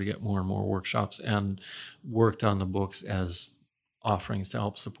I started to get more and more workshops and worked on the books as offerings to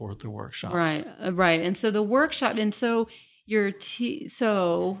help support the workshops. Right. And so the workshop, and so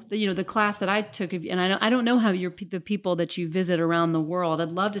the class that I took, and I don't know how the people that you visit around the world. I'd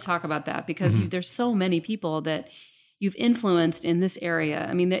love to talk about that because there's so many people that you've influenced in this area.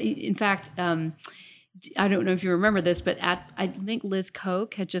 I mean, in fact, I don't know if you remember this, but I think Liz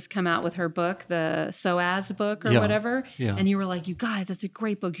Koch had just come out with her book, the SOAS book or whatever. Yeah. And you were like, you guys, that's a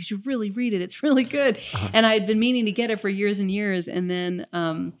great book. You should really read it. It's really good. And I had been meaning to get it for years and years. And then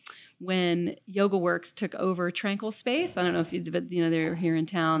when YogaWorks took over Tranquil Space, I don't know but they're here in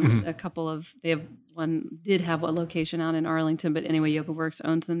town. Did have one location out in Arlington, but anyway, YogaWorks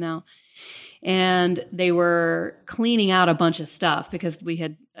owns them now. And they were cleaning out a bunch of stuff because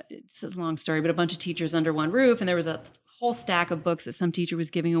it's a long story, but a bunch of teachers under one roof. And there was a whole stack of books that some teacher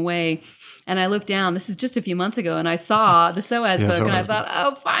was giving away. And I looked down, this is just a few months ago, and I saw the SOAS book, and I thought,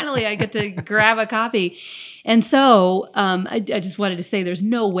 oh, finally I get to grab a copy. And so I just wanted to say there's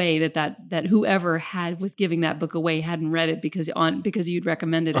no way that whoever was giving that book away hadn't read it because you'd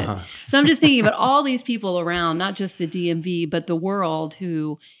recommended it. So I'm just thinking about all these people around, not just the DMV, but the world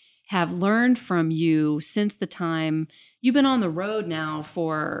who have learned from you since the time you've been on the road now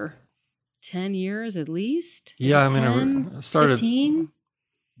for 10 years at least. I started 15?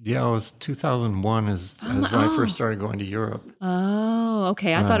 Yeah, it was 2001 is when I first started going to Europe. Oh,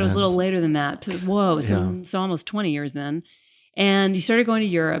 okay. I thought it was a little later than that. Whoa, so almost 20 years then. And you started going to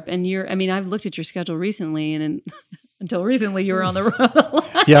Europe, and I've looked at your schedule recently, and until recently you were on the road a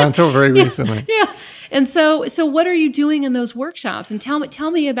lot. Yeah, until very recently. Yeah. And so what are you doing in those workshops? And tell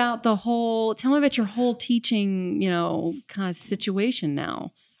me about your whole teaching, kind of situation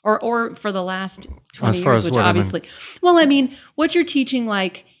now, or for the last 20 years, which obviously, what you're teaching,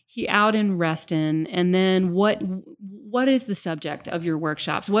 like out in Reston, and then what is the subject of your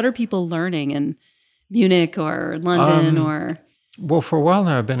workshops? What are people learning in Munich or London or? Well, for a while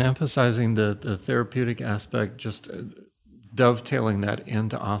now, I've been emphasizing the therapeutic aspect, just dovetailing that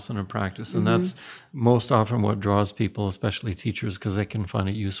into asana practice. And that's most often what draws people, especially teachers, because they can find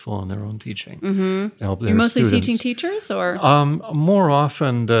it useful in their own teaching to help their You're mostly students. Teaching teachers, or? More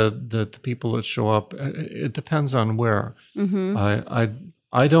often, the people that show up, it depends on where.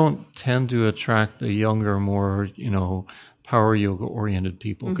 I don't tend to attract the younger, more, power yoga oriented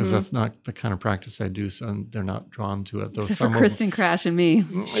people, because that's not the kind of practice I do, so they're not drawn to it. Except for Kristen Crash and me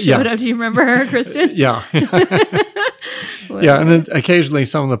showed up. Do you remember her, Kristen? Yeah. Yeah, and then occasionally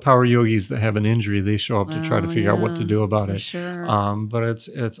some of the power yogis that have an injury, they show up to try to figure out what to do about it. Sure. But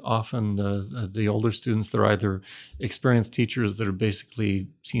it's often the older students. They're either experienced teachers that are basically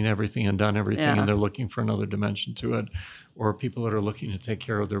seen everything and done everything, and they're looking for another dimension to it, or people that are looking to take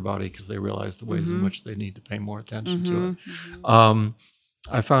care of their body because they realize the ways in which they need to pay more attention to it.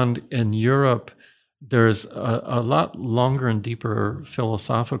 I found in Europe, there's a lot longer and deeper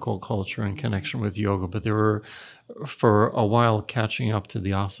philosophical culture in connection with yoga, but they were for a while catching up to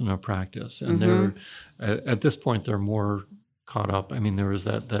the asana practice. And they're at this point, they're more caught up. There was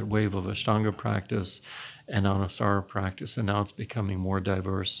that wave of Ashtanga practice and Anusara practice, and now it's becoming more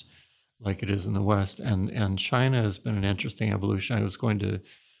diverse like it is in the West. And China has been an interesting evolution. I was going to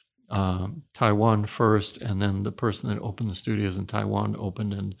Taiwan first, and then the person that opened the studios in Taiwan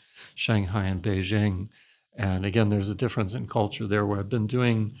opened in Shanghai and Beijing. And again, there's a difference in culture there, where I've been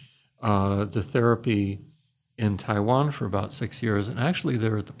doing the therapy in Taiwan for about 6 years. And actually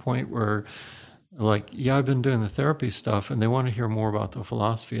they're at the point where I've been doing the therapy stuff, and they want to hear more about the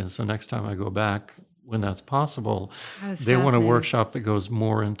philosophy. And so next time I go back, when that's possible, they want a workshop that goes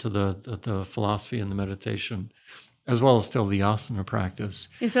more into the philosophy and the meditation, as well as still the asana practice.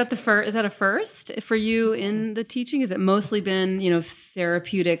 Is that a first for you in the teaching? Has it mostly been,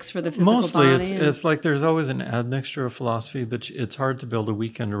 therapeutics for the physical body? Mostly, it's like there's always an admixture of philosophy, but it's hard to build a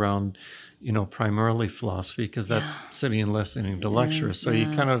weekend around, primarily philosophy, because that's sitting and listening to lectures. So you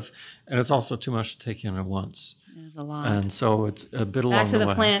kind of, and it's also too much to take in at once. There's a lot. And so it's a bit along the way. Back to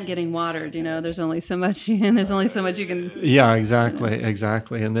the plant getting watered, there's only so much, you can. Yeah,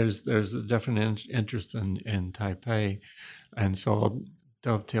 exactly. And there's a definite interest in Taipei. And so I'll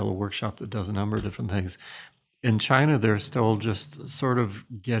dovetail a workshop that does a number of different things. In China, they're still just sort of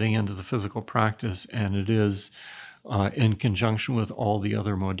getting into the physical practice, and it is in conjunction with all the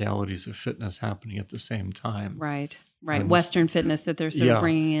other modalities of fitness happening at the same time. Right. Western fitness that they're sort of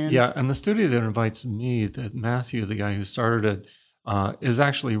bringing in. Yeah, and the studio that invites me, that Matthew, the guy who started it, is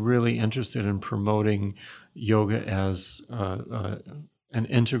actually really interested in promoting yoga as an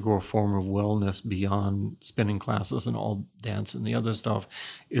integral form of wellness beyond spinning classes and all dance and the other stuff.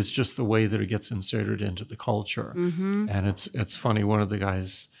 Is just the way that it gets inserted into the culture. And it's funny, one of the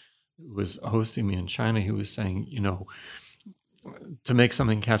guys who was hosting me in China, he was saying, to make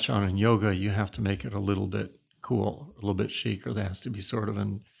something catch on in yoga, you have to make it a little bit cool, a little bit chic, or there has to be sort of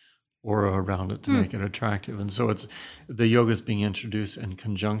an aura around it to make it attractive. And so the yoga is being introduced in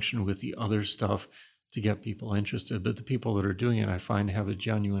conjunction with the other stuff to get people interested. But the people that are doing it, I find, have a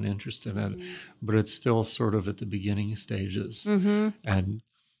genuine interest in it, but it's still sort of at the beginning stages. And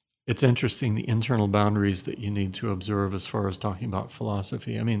it's interesting, the internal boundaries that you need to observe as far as talking about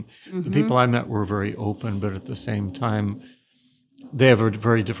philosophy. I mean, the people I met were very open, but at the same time, they have a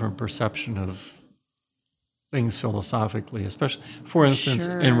very different perception of things philosophically, especially, for instance,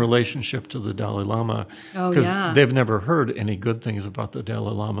 in relationship to the Dalai Lama, because they've never heard any good things about the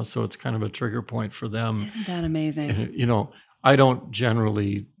Dalai Lama, so it's kind of a trigger point for them. Isn't that amazing? And, I don't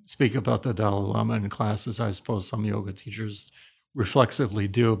generally speak about the Dalai Lama in classes. I suppose some yoga teachers reflexively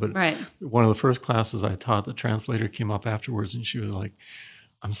do, but one of the first classes I taught, the translator came up afterwards and she was like,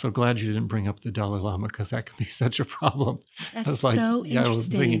 "I'm so glad you didn't bring up the Dalai Lama because that can be such a problem." That's so interesting. I was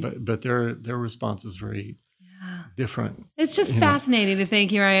thinking, but their response is very different. It's just fascinating to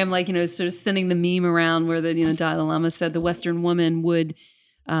think. Here I am, sort of sending the meme around where the Dalai Lama said the Western woman would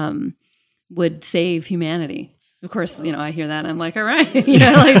save humanity. Of course, I hear that and I'm like, all right,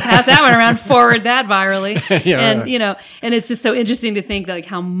 pass that one around, forward that virally. And it's just so interesting to think like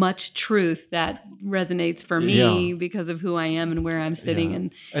how much truth that resonates for me because of who I am and where I'm sitting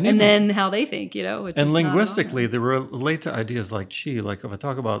and then how they think, which and linguistically, they relate to ideas like chi. Like if I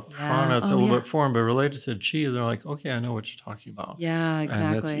talk about prana, it's a little bit foreign, but related to chi, they're like, okay, I know what you're talking about. Yeah,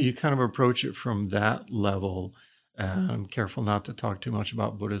 exactly. And you kind of approach it from that level. I'm careful not to talk too much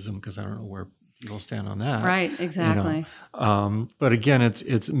about Buddhism because I don't know where people stand on that. Right, exactly. But again,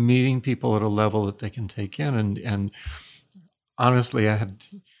 it's meeting people at a level that they can take in. And honestly, I had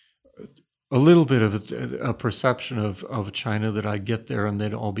a little bit of a perception of China that I'd get there and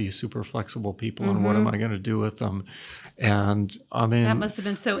they'd all be super flexible people and what am I going to do with them? And I mean... That must have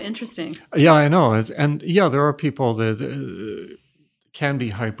been so interesting. Yeah, I know. There are people that... can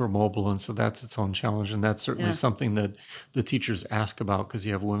be hypermobile, and so that's its own challenge, and that's certainly something that the teachers ask about because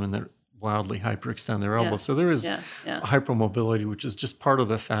you have women that wildly hyperextend their elbows. So there is hypermobility, which is just part of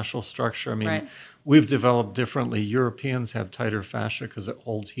the fascial structure. I mean, we've developed differently. Europeans have tighter fascia because it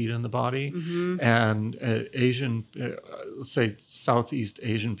holds heat in the body, and Asian, let's say Southeast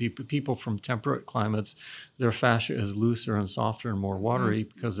Asian people from temperate climates, their fascia is looser and softer and more watery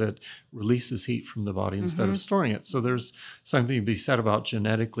because it releases heat from the body instead of storing it. So there's something to be said about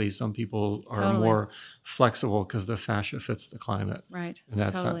genetically. Some people are more flexible because the fascia fits the climate. Right. In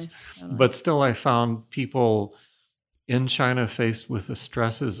that sense. But still, I found people in China faced with the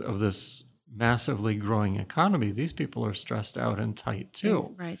stresses of this massively growing economy. These people are stressed out and tight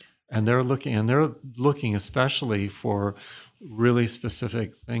too. Right. And they're looking especially for really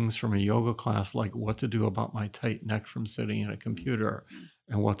specific things from a yoga class, like what to do about my tight neck from sitting at a computer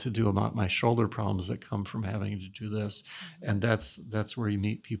and what to do about my shoulder problems that come from having to do this. And that's where you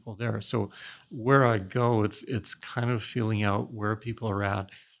meet people there. So where I go, it's kind of feeling out where people are at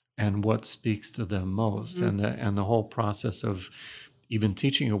and what speaks to them most. And the whole process of even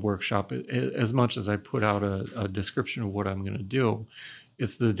teaching a workshop, as much as I put out a description of what I'm going to do,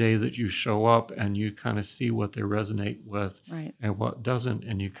 it's the day that you show up and you kind of see what they resonate with and what doesn't,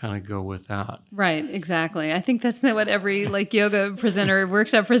 and you kind of go with that. Right, exactly. I think that's what every yoga presenter,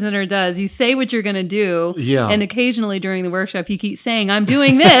 workshop presenter does. You say what you're going to do, and occasionally during the workshop you keep saying, "I'm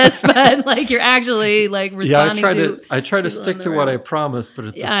doing this," but you're actually responding I try to stick to what I promised, but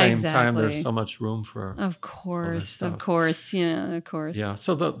at the same time, there's so much room for Of course. Yeah,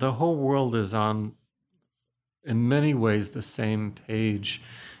 so the whole world is on, in many ways, the same page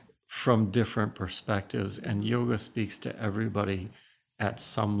from different perspectives, and yoga speaks to everybody at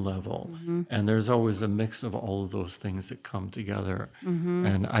some level. And there's always a mix of all of those things that come together.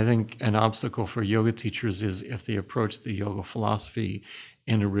 And I think an obstacle for yoga teachers is if they approach the yoga philosophy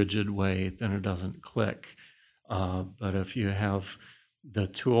in a rigid way, then it doesn't click. But if you have the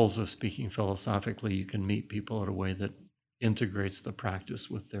tools of speaking philosophically, you can meet people in a way that integrates the practice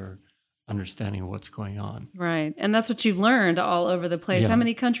with their understanding of what's going on. Right. And that's what you've learned all over the place. How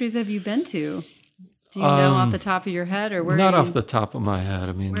many countries have you been to? Do you know off the top of your head, or where? Not off the top of my head.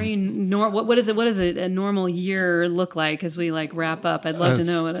 I mean, where are you? What is it? A normal year look like as we wrap up? I'd love to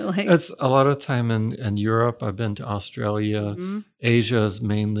know what it like. It's a lot of time in Europe. I've been to Australia. Asia is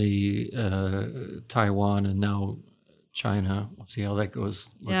mainly Taiwan, and now China. We'll see how that goes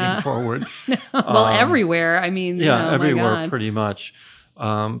looking forward. Well, everywhere. I mean, everywhere pretty much.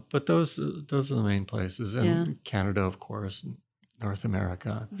 But those are the main places, and Canada, of course, and North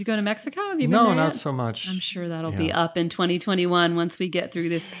America. Did you go to Mexico? Have you been No, there not yet? so much. I'm sure that'll be up in 2021 once we get through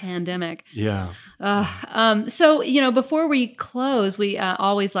this pandemic. Yeah. So, before we close, we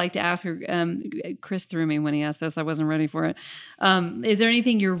always like to ask her, Chris threw me when he asked this. I wasn't ready for it. Is there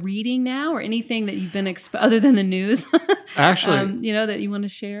anything you're reading now or anything that you've been other than the news? Actually, that you want to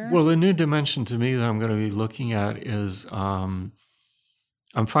share? Well, the new dimension to me that I'm going to be looking at is I'm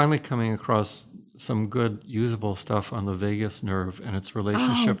finally coming across some good usable stuff on the vagus nerve and its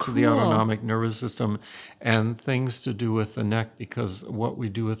relationship to the autonomic nervous system and things to do with the neck, because what we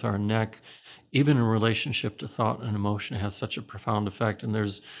do with our neck, even in relationship to thought and emotion, has such a profound effect. And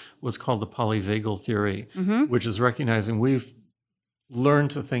there's what's called the polyvagal theory, which is recognizing we've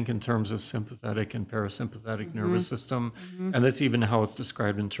learned to think in terms of sympathetic and parasympathetic nervous system. And that's even how it's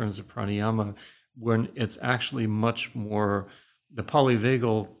described in terms of pranayama, when it's actually much more. The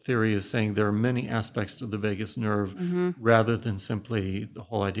polyvagal theory is saying there are many aspects to the vagus nerve rather than simply the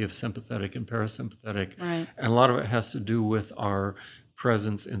whole idea of sympathetic and parasympathetic. Right. And a lot of it has to do with our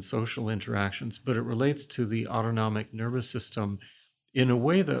presence in social interactions, but it relates to the autonomic nervous system in a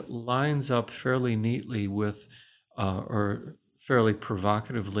way that lines up fairly neatly with, or fairly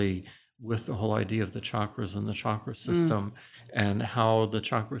provocatively, with the whole idea of the chakras and the chakra system and how the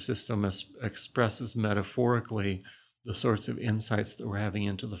chakra system expresses metaphorically the sorts of insights that we're having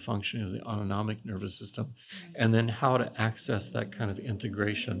into the functioning of the autonomic nervous system, and then how to access that kind of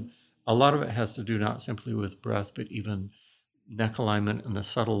integration. A lot of it has to do not simply with breath, but even neck alignment and the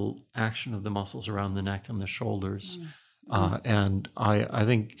subtle action of the muscles around the neck and the shoulders. And I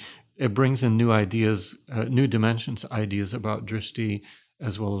think it brings in new ideas, new dimensions, ideas about drishti,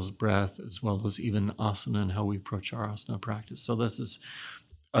 as well as breath, as well as even asana and how we approach our asana practice. So this is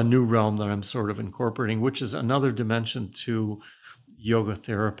a new realm that I'm sort of incorporating, which is another dimension to yoga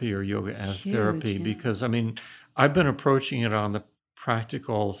therapy or yoga as therapy. Because, I've been approaching it on the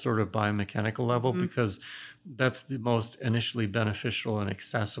practical sort of biomechanical level because that's the most initially beneficial and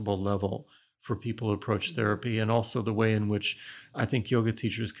accessible level for people to approach therapy, and also the way in which I think yoga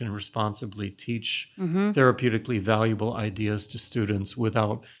teachers can responsibly teach therapeutically valuable ideas to students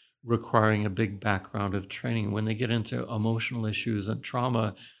without requiring a big background of training. When they get into emotional issues and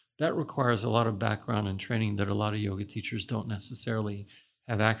trauma, that requires a lot of background and training that a lot of yoga teachers don't necessarily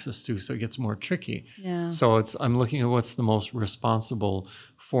have access to, so it gets more tricky. Yeah. So I'm looking at what's the most responsible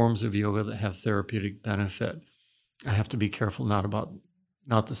forms of yoga that have therapeutic benefit. I have to be careful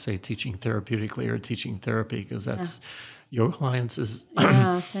not to say teaching therapeutically or teaching therapy, because that's Yoga Alliance is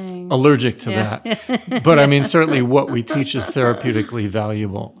allergic to that. But certainly what we teach is therapeutically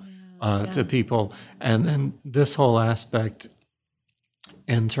valuable to people. And then this whole aspect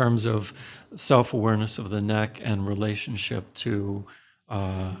in terms of self-awareness of the neck and relationship to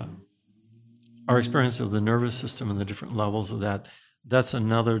our experience of the nervous system and the different levels of that, that's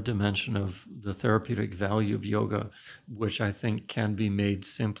another dimension of the therapeutic value of yoga, which I think can be made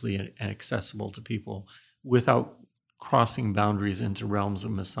simply and accessible to people without crossing boundaries into realms of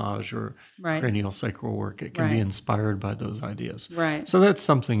massage or cranial sacral work. It can be inspired by those ideas. Right. So that's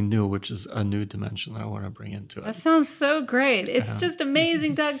something new, which is a new dimension that I want to bring into it. That sounds so great. It's just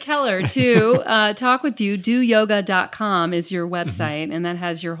amazing, Doug Keller, to talk with you. DoYoga.com is your website, and that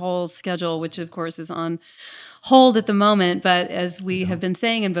has your whole schedule, which of course is on hold at the moment. But as we have been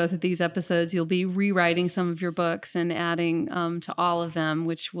saying in both of these episodes, you'll be rewriting some of your books and adding to all of them,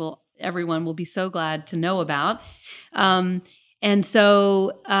 which everyone will be so glad to know about. And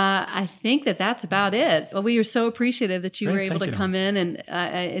so I think that's about it. Well, we are so appreciative that you were able to come in, and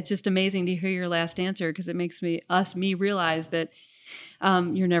it's just amazing to hear your last answer, because it makes me realize that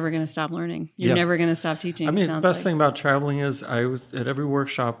you're never going to stop learning. You're never going to stop teaching. The best thing about traveling is I was at every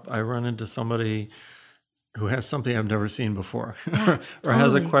workshop, I run into somebody who has something I've never seen before, or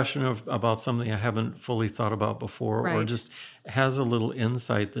has a question about something I haven't fully thought about before, or just has a little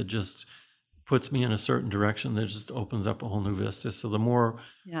insight that just puts me in a certain direction that just opens up a whole new vista. So the more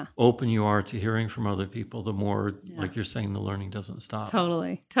open you are to hearing from other people, the more, like you're saying, the learning doesn't stop.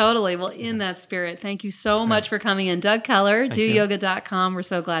 Totally. Well, in that spirit, thank you so much for coming in. Doug Keller, DoYoga.com. We're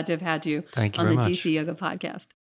so glad to have had you on the DC Yoga Podcast.